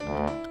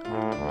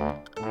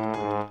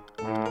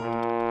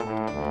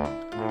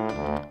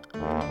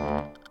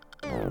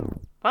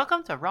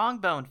Welcome to Wrong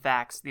Bone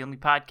Facts, the only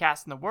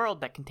podcast in the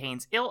world that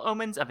contains ill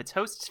omens of its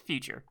host's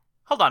future.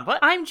 Hold on, what?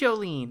 I'm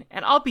Jolene,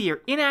 and I'll be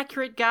your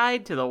inaccurate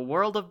guide to the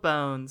world of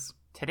bones.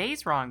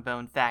 Today's Wrong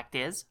Bone Fact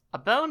is, a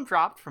bone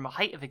dropped from a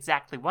height of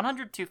exactly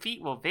 102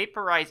 feet will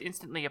vaporize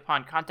instantly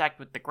upon contact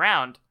with the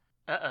ground.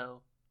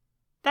 Uh-oh.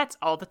 That's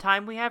all the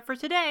time we have for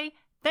today.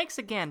 Thanks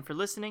again for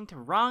listening to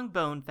Wrong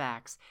Bone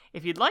Facts.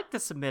 If you'd like to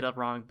submit a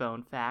Wrong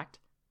Bone Fact,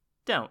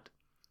 don't.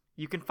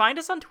 You can find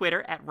us on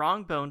Twitter at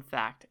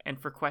WrongBoneFact, and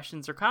for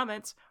questions or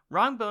comments,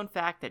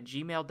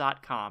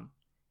 wrongbonefact@gmail.com.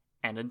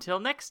 And until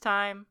next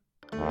time...